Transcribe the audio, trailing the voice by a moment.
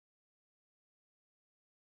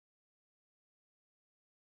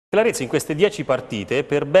L'Arezzo in queste 10 partite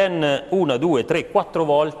per ben 1, 2, 3, 4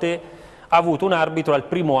 volte ha avuto un arbitro al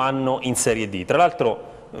primo anno in Serie D. Tra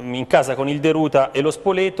l'altro in casa con il Deruta e lo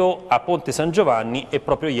Spoleto, a Ponte San Giovanni e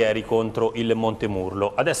proprio ieri contro il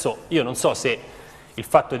Montemurlo. Adesso io non so se il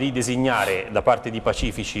fatto di designare da parte di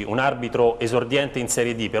Pacifici un arbitro esordiente in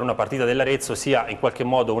Serie D per una partita dell'Arezzo sia in qualche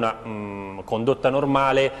modo una condotta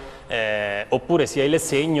normale oppure sia il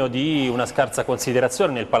segno di una scarsa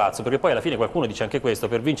considerazione nel palazzo, perché poi alla fine qualcuno dice anche questo: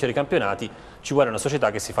 per vincere i campionati ci vuole una società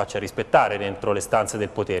che si faccia rispettare dentro le stanze del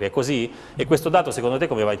potere. È così? E questo dato secondo te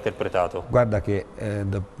come va interpretato? Guarda che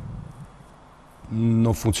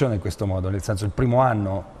non funziona in questo modo, nel senso, il primo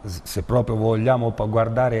anno, se proprio vogliamo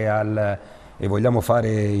guardare e vogliamo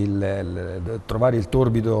fare trovare il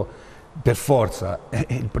torbido per forza,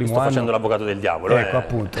 il primo anno... Sto facendo l'avvocato del diavolo. Ecco,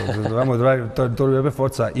 appunto, se dobbiamo trovare il torbido per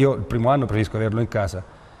forza, io il primo anno preferisco averlo in casa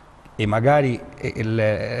e magari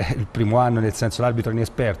il primo anno, nel senso l'arbitro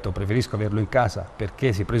inesperto, preferisco averlo in casa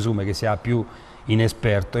perché si presume che sia più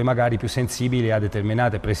inesperto e magari più sensibile a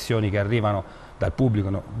determinate pressioni che arrivano dal pubblico.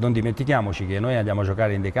 No, non dimentichiamoci che noi andiamo a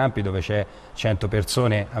giocare in dei campi dove c'è 100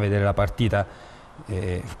 persone a vedere la partita,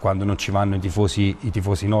 quando non ci vanno i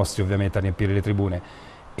tifosi nostri ovviamente a riempire le tribune,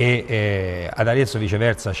 e ad Arezzo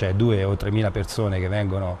viceversa c'è 2.000 o 3.000 persone che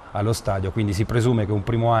vengono allo stadio, quindi si presume che un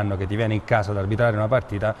primo anno che ti viene in casa ad arbitrare una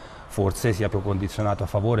partita forse sia più condizionato a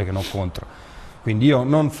favore che non contro. Quindi io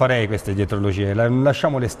non farei queste dietrologie,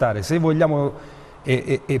 lasciamole stare. Se vogliamo,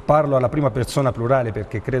 e parlo alla prima persona plurale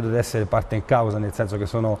perché credo di essere parte in causa, nel senso che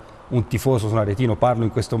sono un tifoso, sono aretino, parlo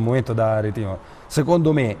in questo momento da aretino.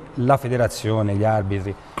 Secondo me la federazione, gli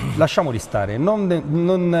arbitri, lasciamoli stare,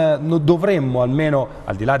 non dovremmo, almeno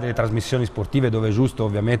al di là delle trasmissioni sportive dove è giusto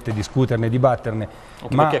ovviamente discuterne, dibatterne,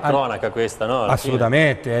 ma perché è cronaca questa, no?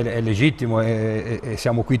 Assolutamente, è legittimo e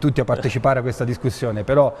siamo qui tutti a partecipare a questa discussione,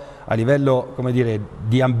 però a livello, come dire,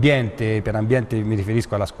 di ambiente, per ambiente mi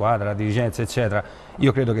riferisco alla squadra, alla dirigenza eccetera,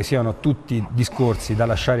 io credo che siano tutti discorsi da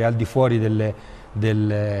lasciare al di fuori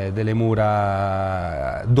delle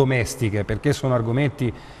mura domestiche, perché sono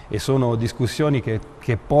argomenti e sono discussioni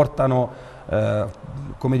che portano,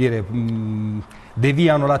 come dire,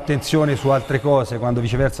 deviano l'attenzione su altre cose, quando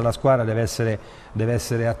viceversa la squadra deve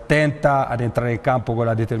essere attenta ad entrare in campo con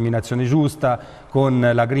la determinazione giusta,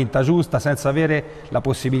 con la grinta giusta, senza avere la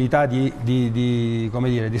possibilità come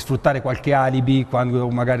dire, di sfruttare qualche alibi quando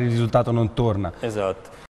magari il risultato non torna.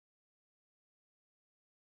 Esatto.